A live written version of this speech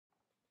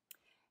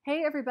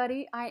Hey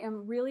everybody, I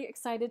am really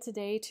excited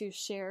today to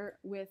share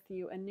with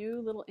you a new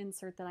little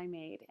insert that I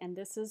made, and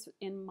this is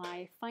in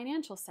my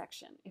financial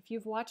section. If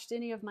you've watched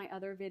any of my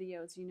other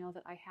videos, you know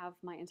that I have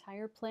my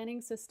entire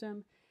planning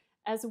system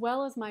as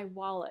well as my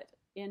wallet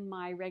in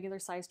my regular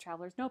size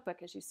traveler's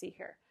notebook, as you see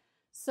here.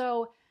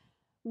 So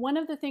one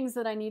of the things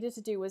that I needed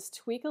to do was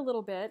tweak a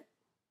little bit,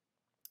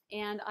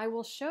 and I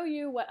will show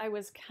you what I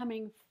was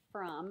coming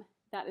from.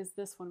 That is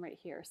this one right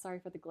here. Sorry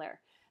for the glare.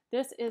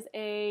 This is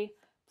a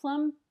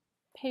plum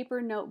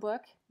paper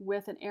notebook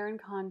with an Erin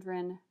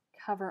Condren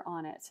cover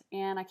on it.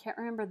 And I can't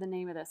remember the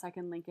name of this. I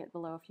can link it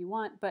below if you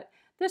want. But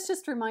this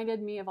just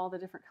reminded me of all the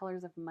different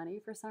colors of money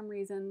for some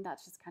reason.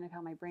 That's just kind of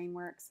how my brain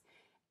works.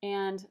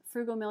 And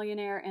Frugal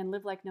Millionaire and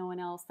Live Like No One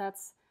Else.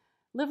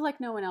 Live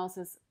Like No One Else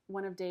is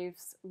one of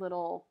Dave's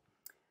little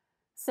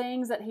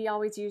sayings that he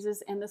always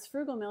uses. And this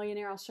Frugal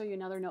Millionaire, I'll show you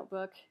another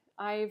notebook.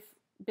 I've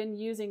been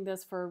using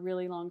this for a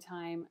really long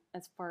time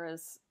as far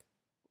as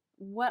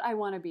what I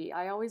want to be.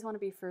 I always want to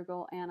be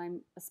frugal, and I'm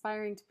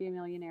aspiring to be a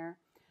millionaire.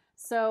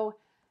 So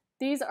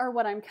these are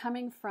what I'm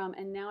coming from,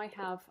 and now I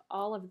have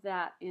all of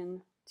that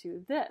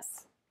into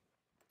this.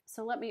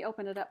 So let me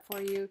open it up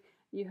for you.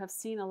 You have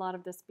seen a lot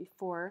of this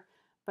before,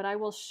 but I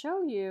will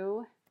show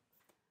you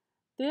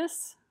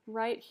this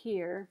right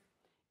here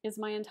is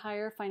my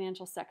entire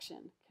financial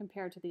section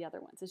compared to the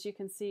other ones. As you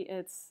can see,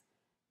 it's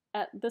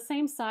at the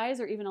same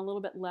size or even a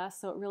little bit less,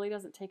 so it really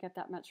doesn't take up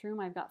that much room.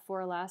 I've got 4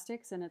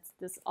 elastics, and it's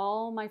this,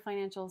 all my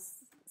financial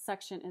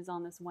section is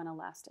on this one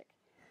elastic.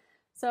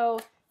 So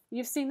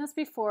you've seen this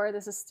before.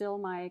 This is still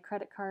my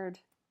credit card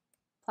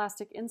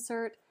plastic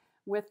insert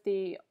with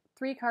the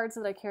 3 cards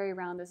that I carry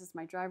around. This is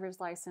my driver's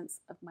license,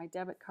 my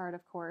debit card,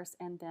 of course,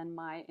 and then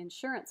my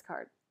insurance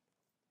card.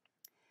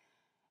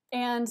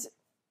 And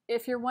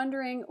if you're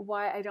wondering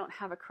why I don't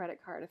have a credit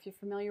card, if you're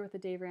familiar with the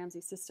Dave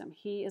Ramsey system,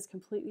 he is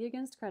completely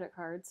against credit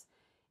cards.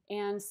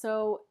 And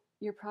so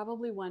you're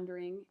probably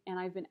wondering, and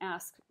I've been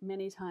asked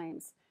many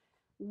times,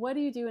 what do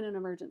you do in an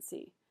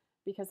emergency?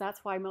 Because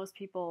that's why most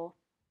people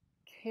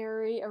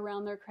carry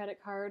around their credit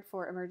card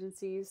for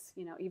emergencies,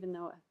 you know, even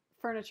though a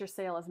furniture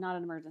sale is not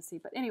an emergency.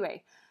 But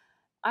anyway,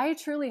 I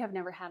truly have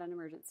never had an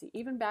emergency.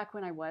 Even back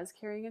when I was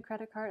carrying a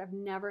credit card, I've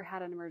never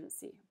had an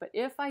emergency. But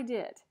if I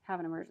did have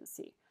an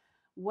emergency,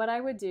 what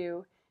I would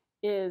do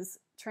is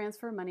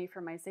transfer money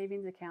from my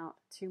savings account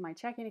to my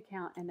checking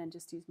account and then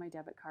just use my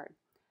debit card.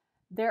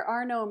 There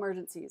are no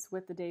emergencies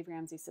with the Dave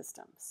Ramsey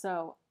system,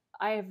 so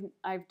I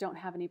don't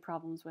have any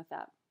problems with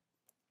that.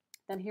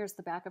 Then here's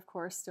the back, of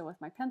course, still with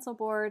my pencil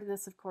board.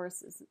 This, of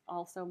course, is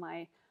also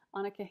my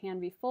Annika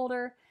Hanby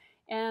folder,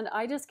 and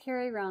I just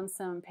carry around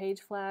some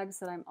page flags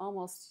that I'm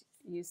almost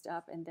used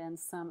up, and then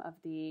some of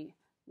the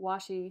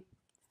washi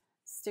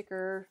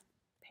sticker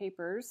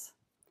papers.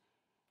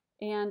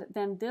 And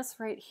then this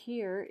right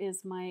here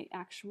is my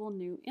actual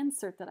new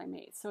insert that I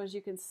made. So as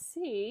you can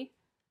see,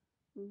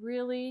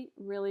 really,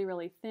 really,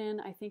 really thin.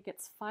 I think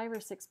it's 5 or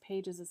 6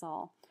 pages is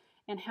all.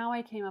 And how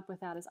I came up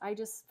with that is I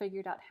just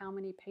figured out how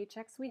many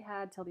paychecks we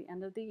had till the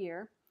end of the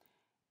year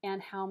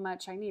and how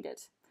much I needed,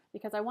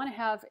 because I want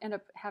to end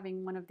up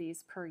having one of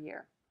these per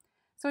year.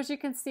 So as you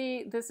can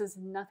see, this is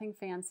nothing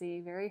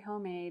fancy, very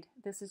homemade.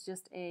 This is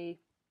just a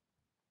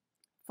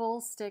full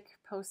stick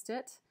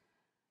Post-it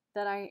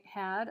that I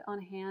had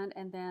on hand,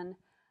 and then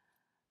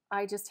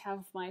I just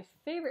have my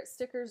favorite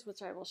stickers,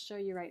 which I will show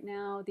you right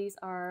now. These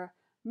are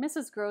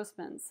Mrs.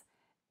 Grossman's,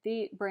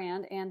 the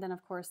brand, and then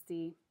of course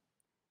the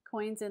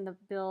coins and the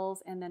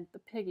bills, and then the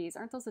piggies.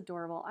 Aren't those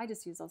adorable? I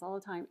just use those all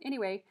the time.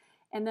 Anyway,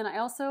 and then I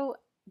also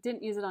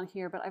didn't use it on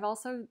here, but I've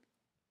also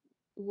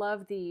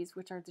love these,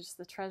 which are just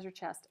the treasure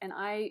chest, and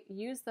I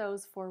use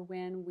those for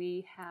when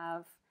we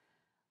have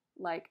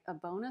like a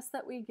bonus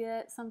that we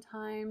get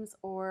sometimes,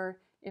 or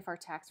if our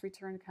tax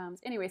return comes.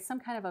 Anyway, some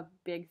kind of a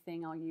big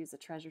thing, I'll use a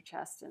treasure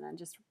chest and then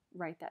just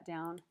write that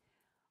down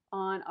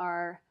on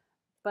our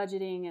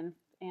budgeting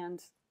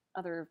and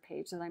other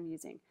page that I'm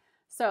using.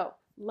 So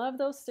love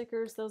those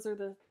stickers. Those are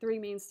the 3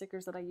 main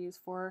stickers that I use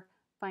for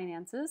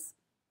finances.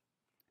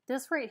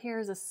 This right here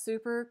is a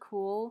super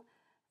cool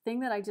thing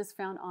that I just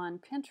found on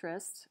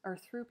Pinterest, or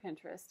through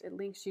Pinterest. It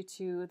links you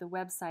to the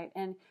website,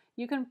 and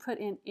you can put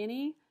in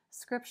any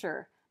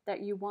scripture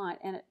that you want,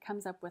 and it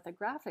comes up with a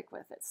graphic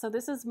with it. So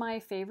this is my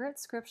favorite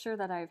scripture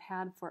that I've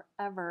had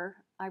forever.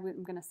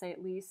 I'm going to say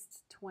at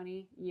least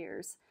 20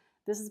 years.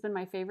 This has been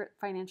my favorite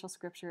financial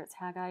scripture. It's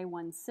Haggai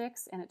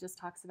 1:6, and it just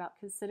talks about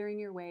considering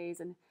your ways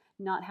and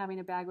not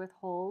having a bag with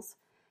holes.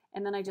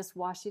 And then I just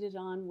washied it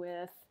on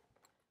with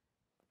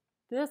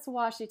this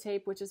washi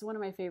tape, which is one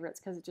of my favorites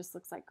because it just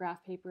looks like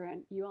graph paper,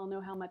 and you all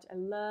know how much I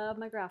love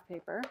my graph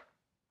paper.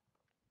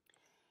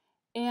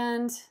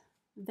 And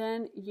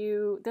then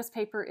this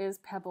paper is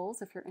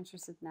Pebbles, if you're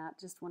interested in that,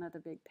 just one of the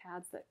big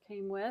pads that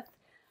came with.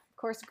 Of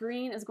course,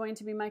 green is going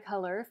to be my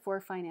color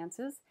for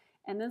finances,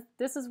 and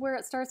this is where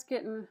it starts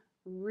getting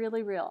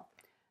really real.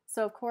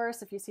 So of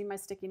course, if you see my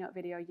sticky note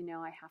video, you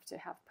know I have to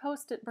have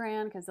Post-it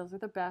brand because those are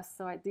the best,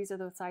 so these are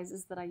the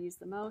sizes that I use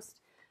the most.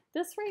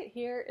 This right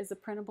here is a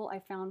printable I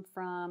found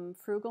from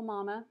Frugal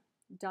Mama,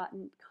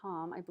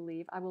 I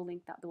believe. I will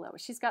link that below.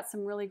 She's got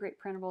some really great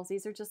printables.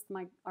 These are just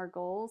our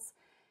goals,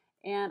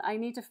 and I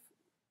need to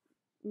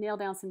nail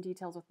down some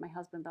details with my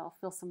husband, but I'll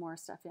fill some more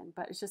stuff in.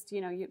 But it's just,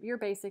 your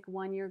basic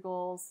 1-year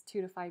goals,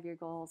 2 to 5 year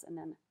goals, and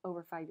then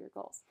over 5-year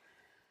goals.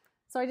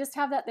 So I just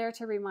have that there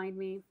to remind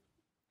me.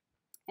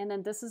 And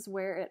then this is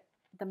where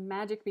the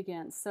magic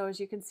begins. So as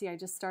you can see, I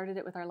just started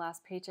it with our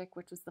last paycheck,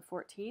 which was the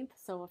 14th,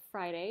 so a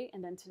Friday,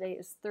 and then today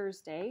is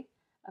Thursday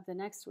of the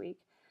next week.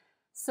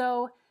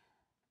 So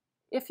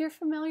if you're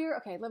familiar,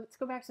 okay, let's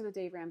go back to the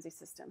Dave Ramsey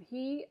system.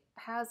 He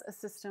has a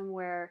system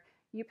where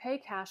you pay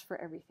cash for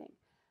everything.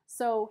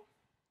 So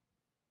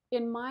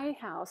in my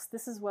house,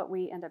 this is what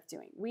we end up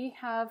doing. We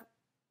have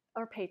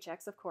our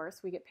paychecks, of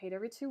course. We get paid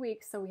every 2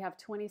 weeks, so we have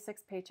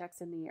 26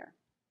 paychecks in the year.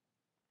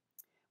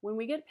 When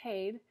we get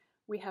paid,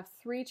 we have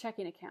 3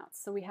 checking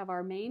accounts. So we have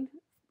our main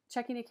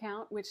checking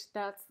account, which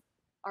that's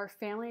our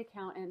family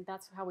account, and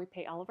that's how we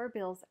pay all of our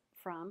bills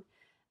from.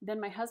 Then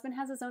my husband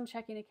has his own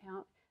checking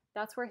account.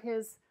 That's where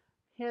his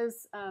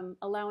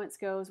allowance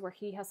goes, where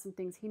he has some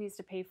things he needs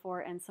to pay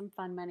for and some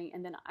fun money.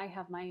 And then I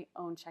have my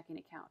own checking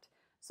account.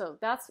 So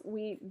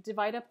we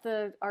divide up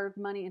our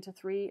money into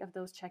 3 of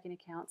those checking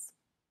accounts.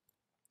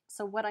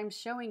 So what I'm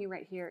showing you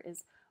right here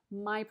is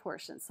my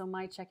portion, so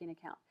my checking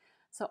account.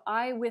 So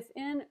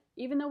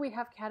even though we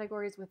have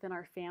categories within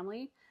our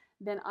family,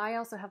 then I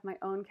also have my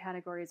own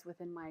categories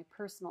within my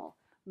personal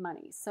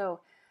money.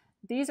 So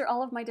these are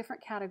all of my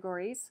different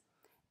categories,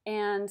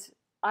 and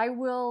I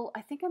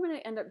think I'm going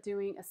to end up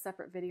doing a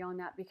separate video on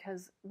that,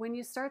 because when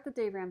you start the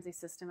Dave Ramsey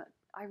system,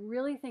 I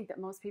really think that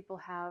most people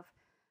have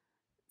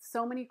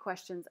so many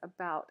questions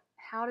about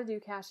how to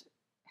do cash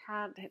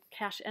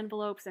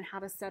envelopes and how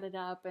to set it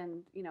up,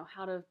 and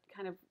how to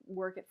kind of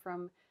work it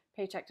from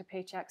paycheck to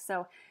paycheck.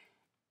 So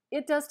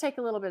it does take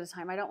a little bit of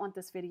time. I don't want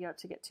this video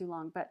to get too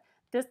long, but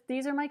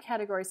these are my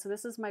categories. So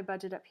this is my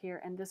budget up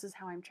here, and this is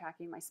how I'm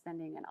tracking my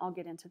spending, and I'll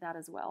get into that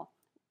as well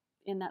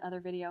in that other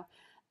video.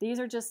 These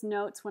are just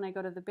notes when I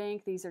go to the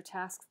bank. These are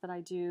tasks that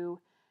I do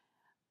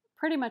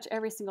pretty much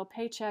every single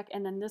paycheck.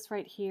 And then this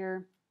right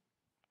here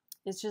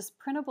is just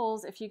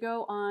printables. If you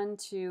go on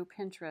to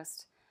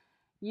Pinterest,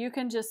 you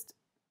can just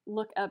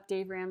look up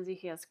Dave Ramsey.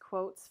 He has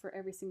quotes for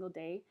every single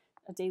day,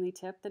 a daily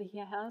tip that he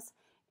has.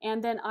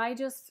 And then I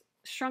just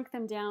shrunk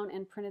them down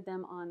and printed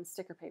them on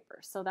sticker paper.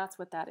 So that's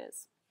what that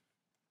is.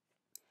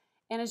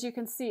 And as you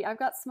can see, I've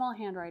got small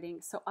handwriting,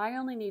 so I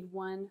only need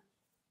 1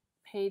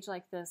 page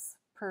like this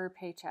per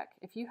paycheck.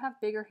 If you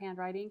have bigger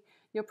handwriting,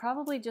 you'll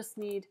probably just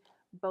need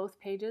both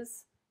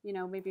pages,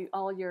 maybe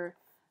all your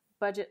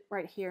budget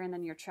right here and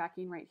then your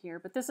tracking right here.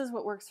 But this is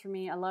what works for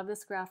me. I love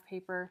this graph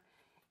paper,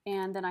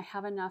 and then I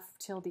have enough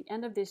till the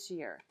end of this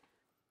year.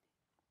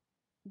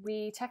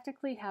 We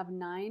technically have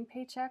 9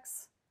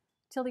 paychecks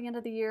till the end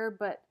of the year,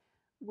 but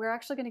we're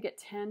actually going to get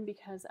 10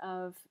 because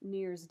of New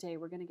Year's Day.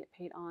 We're going to get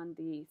paid on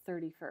the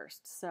 31st.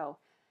 So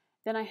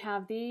then I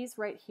have these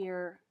right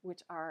here,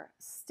 which are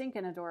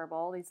stinking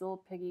adorable, these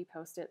little piggy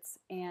Post-its.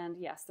 And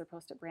yes, they're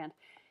Post-it brand.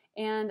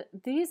 And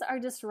these are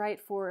just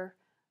right for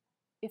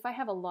if I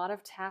have a lot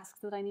of tasks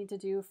that I need to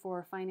do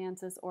for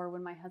finances, or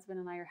when my husband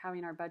and I are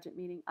having our budget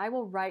meeting, I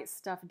will write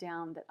stuff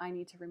down that I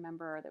need to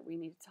remember or that we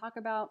need to talk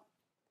about.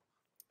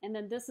 And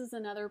then this is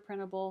another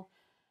printable,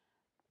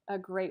 a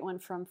great one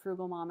from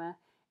Frugal Mama.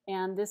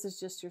 And this is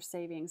just your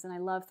savings. And I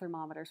love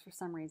thermometers for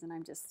some reason. I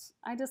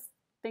just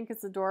think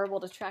it's adorable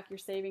to track your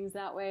savings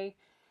that way.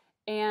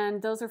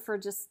 And those are for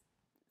just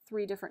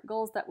 3 different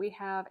goals that we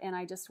have. And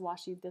I just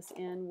washied this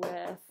in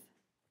with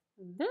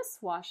this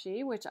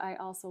washi, which I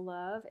also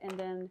love. And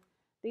then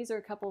these are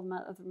a couple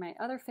of my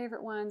other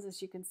favorite ones.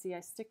 As you can see,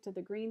 I stick to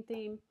the green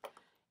theme.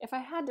 If I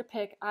had to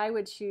pick, I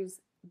would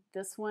choose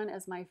this one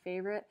as my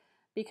favorite,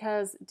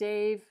 because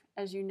Dave,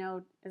 as you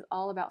know, is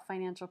all about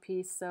financial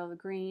peace. So the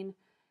green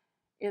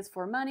is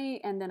for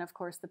money, and then of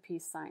course the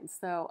peace sign.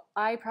 So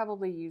I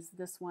probably use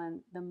this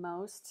one the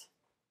most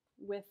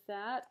with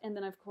that. And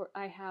then of course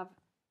I have,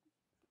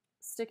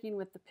 sticking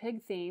with the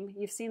pig theme,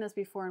 you've seen this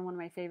before in one of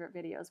my favorite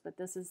videos, but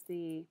this is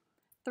the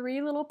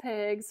 3 little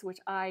pigs, which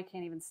I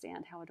can't even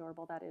stand how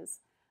adorable that is.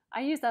 I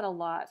use that a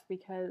lot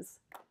because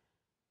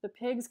the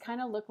pigs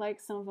kind of look like,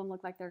 some of them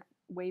look like they're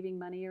waving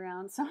money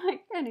around. So I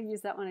kind of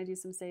use that when I do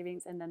some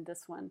savings. And then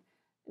this one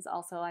is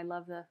also, I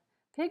love the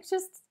pigs.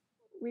 Just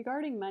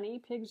regarding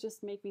money, pigs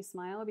just make me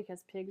smile,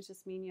 because pigs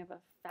just mean you have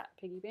a fat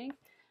piggy bank,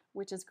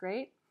 which is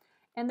great.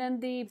 And then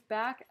the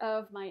back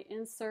of my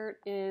insert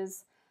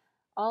is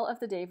all of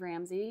the Dave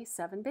Ramsey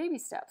 7 baby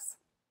steps.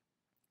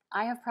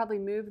 I have probably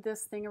moved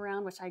this thing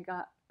around, which I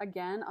got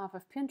again off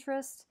of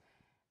Pinterest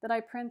that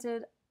I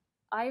printed.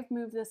 I've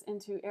moved this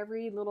into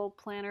every little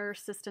planner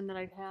system that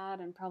I've had,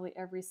 and probably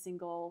every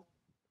single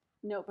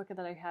notebook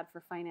that I've had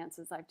for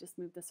finances. I've just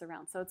moved this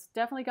around. So it's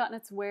definitely gotten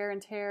its wear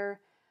and tear.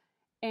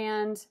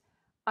 And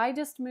I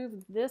just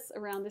moved this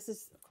around. This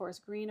is, of course,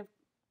 green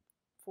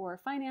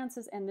for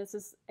finances, and this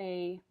is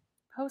a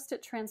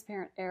Post-it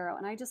transparent arrow.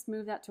 And I just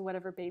moved that to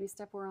whatever baby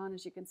step we're on.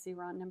 As you can see,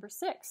 we're on number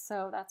 6.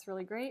 So that's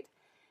really great.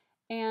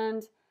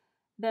 And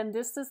then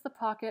this is the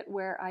pocket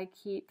where I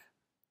keep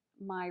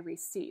my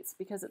receipts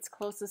because it's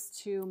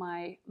closest to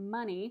my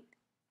money.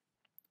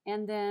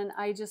 And then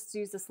I just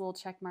use this little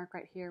check mark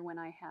right here when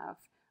I have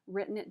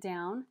written it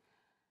down.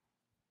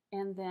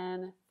 And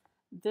then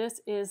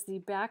this is the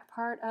back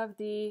part of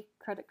the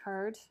credit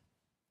card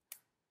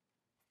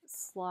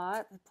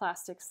slot, the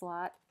plastic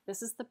slot.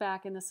 This is the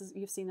back, and this is,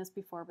 you've seen this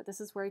before, but this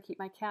is where I keep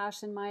my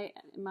cash and my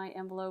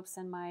envelopes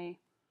and my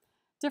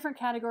different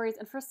categories.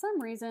 And for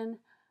some reason,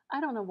 I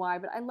don't know why,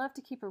 but I love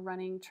to keep a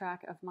running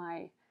track of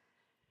my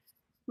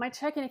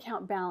checking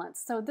account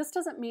balance. So this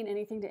doesn't mean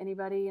anything to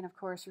anybody. And of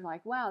course you're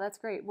like, wow, that's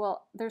great.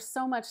 Well, there's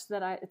so much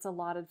that it's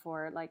allotted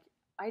for. Like,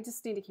 I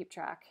just need to keep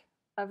track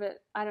of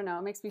it. I don't know.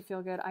 It makes me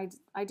feel good.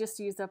 I just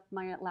used up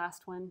my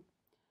last one.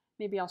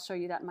 Maybe I'll show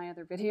you that in my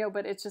other video,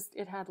 but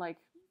it had like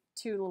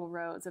 2 little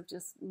rows of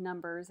just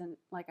numbers. And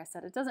like I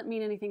said, it doesn't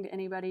mean anything to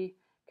anybody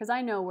because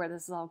I know where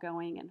this is all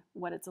going and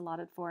what it's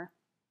allotted for.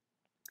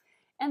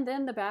 And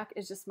then the back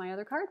is just my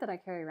other card that I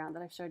carry around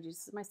that I showed you.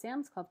 This is my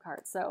Sam's Club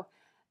card. So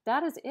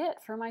that is it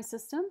for my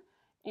system.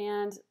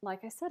 And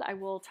like I said, I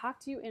will talk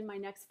to you in my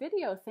next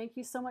video. Thank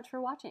you so much for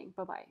watching.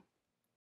 Bye-bye.